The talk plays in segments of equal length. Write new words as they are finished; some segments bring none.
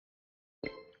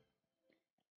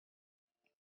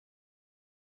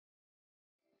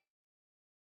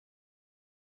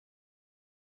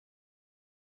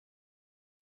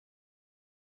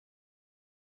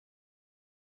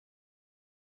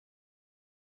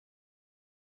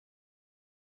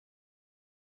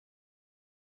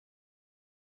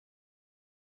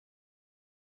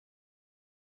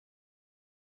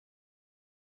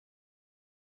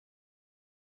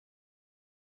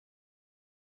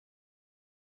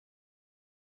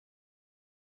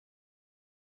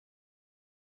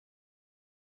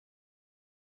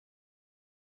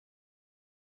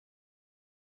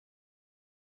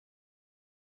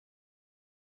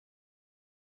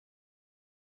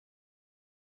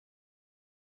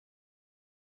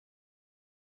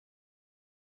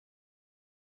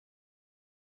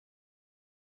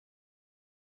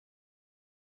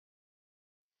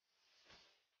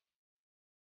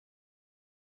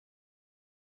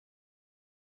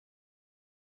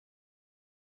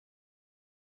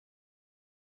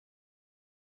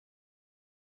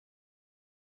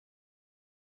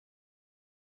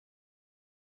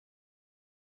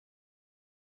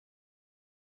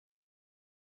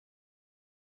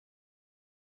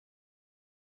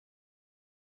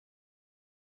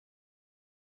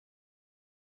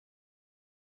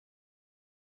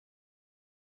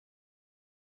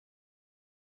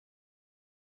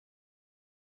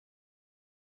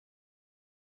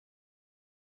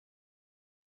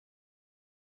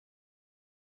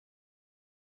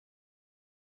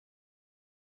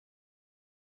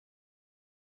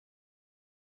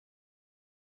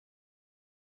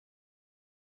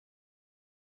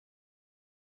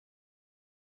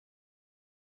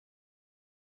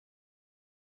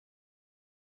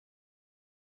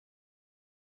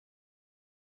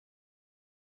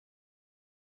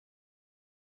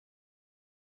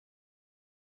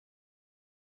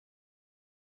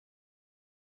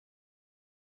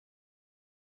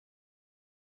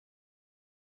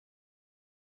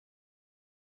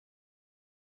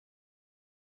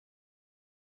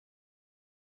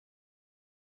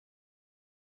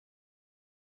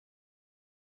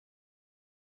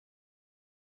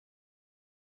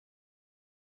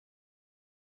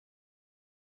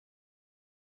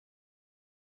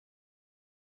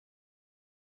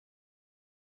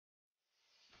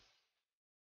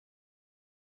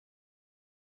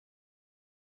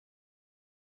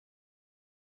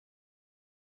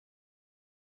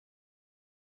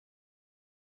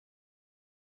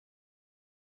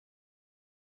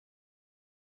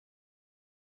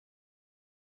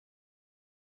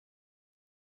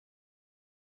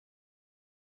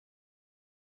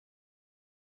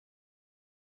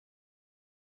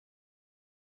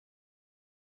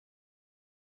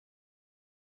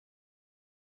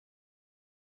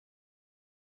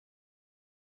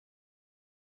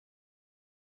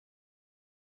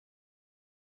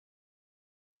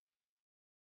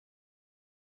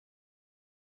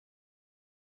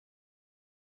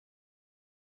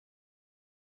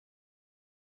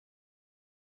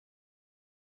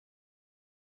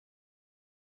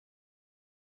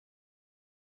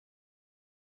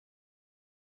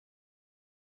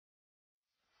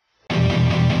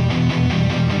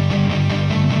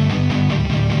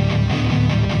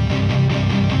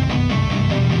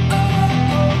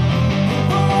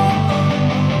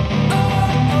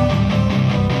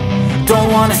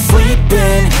wanna sleep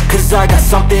in, cause I got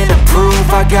something to prove.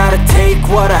 I gotta take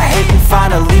what I hate and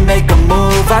finally make a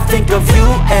move. I think of you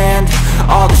and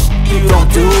all the shit you don't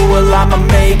do. Well, I'ma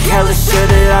make hella sure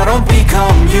that I don't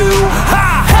become you.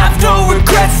 I have no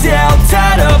regrets, yeah, I'll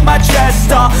tie up my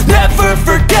chest. I'll never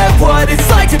forget what it's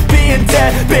like to be in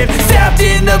debt. Been stabbed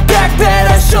in the back bed,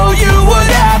 I'll show you what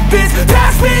happens.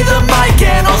 Pass me the mic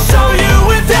and I'll show you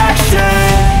with action.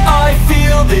 I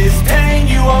feel this pain,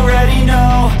 you already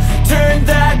know. Turn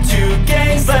that to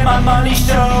gains, let my money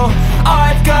show.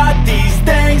 I've got these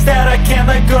things that I can't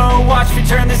let go. Watch me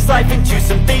turn this life into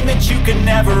something that you can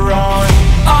never own.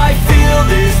 I feel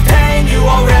this pain, you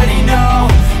already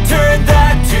know. Turn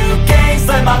that to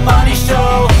gains, let my money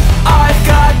show. I've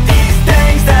got these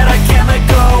things that I can't let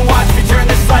go. Watch me turn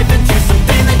this life into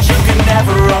something that you can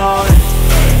never own.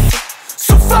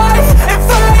 So fight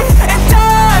and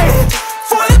die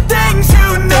for the things you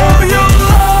know you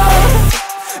love.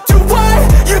 Do what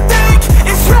you think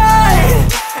is right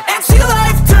and see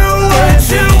life do what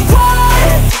you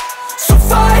want. So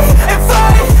fight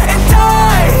and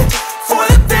die for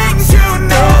the things you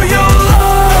know you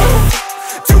love.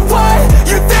 Do what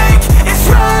you think is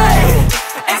right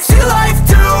and see life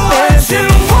do what you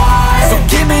want. So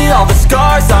give me all the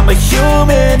scars, I'm a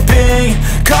human being.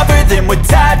 Cover them with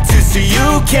tattoos so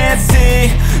you can't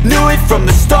see. Knew it from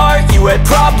the start, you had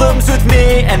problems with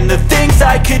me and the things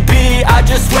I could be, I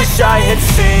just wish I had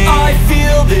seen. I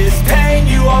feel this pain,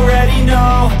 you already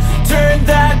know. Turn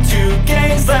that to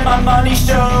gains, let my money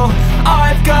show.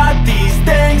 I've got these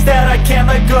things that I can't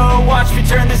let go. Watch me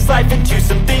turn this life into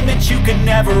something that you can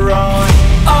never own.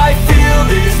 I feel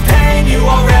this pain, you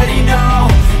already know.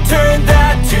 Turn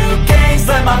that to gains,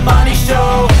 let my money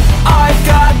show. I've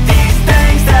got these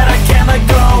things that I can't let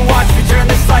go. Watch me turn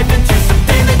this life into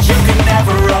something that you can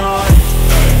never own.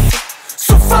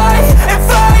 So fight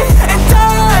and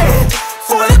die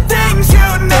for the things you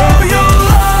know you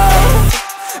love.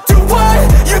 Do what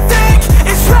you think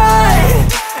is right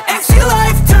and see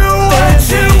life do what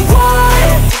you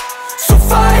want. So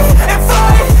fight and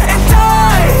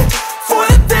die for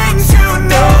the things you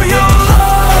know you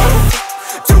love.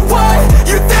 Do what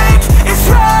you think is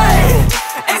right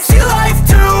and see life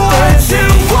do what you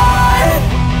want.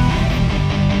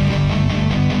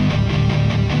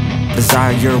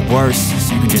 Desire your worst,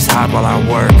 so you can just hide while I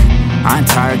work. I ain't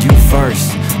tired, you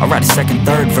first. I'll write a second,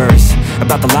 third verse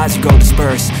about the lies you go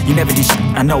disperse. You never do shit,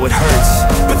 I know it hurts,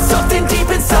 but something deep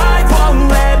inside won't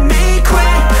let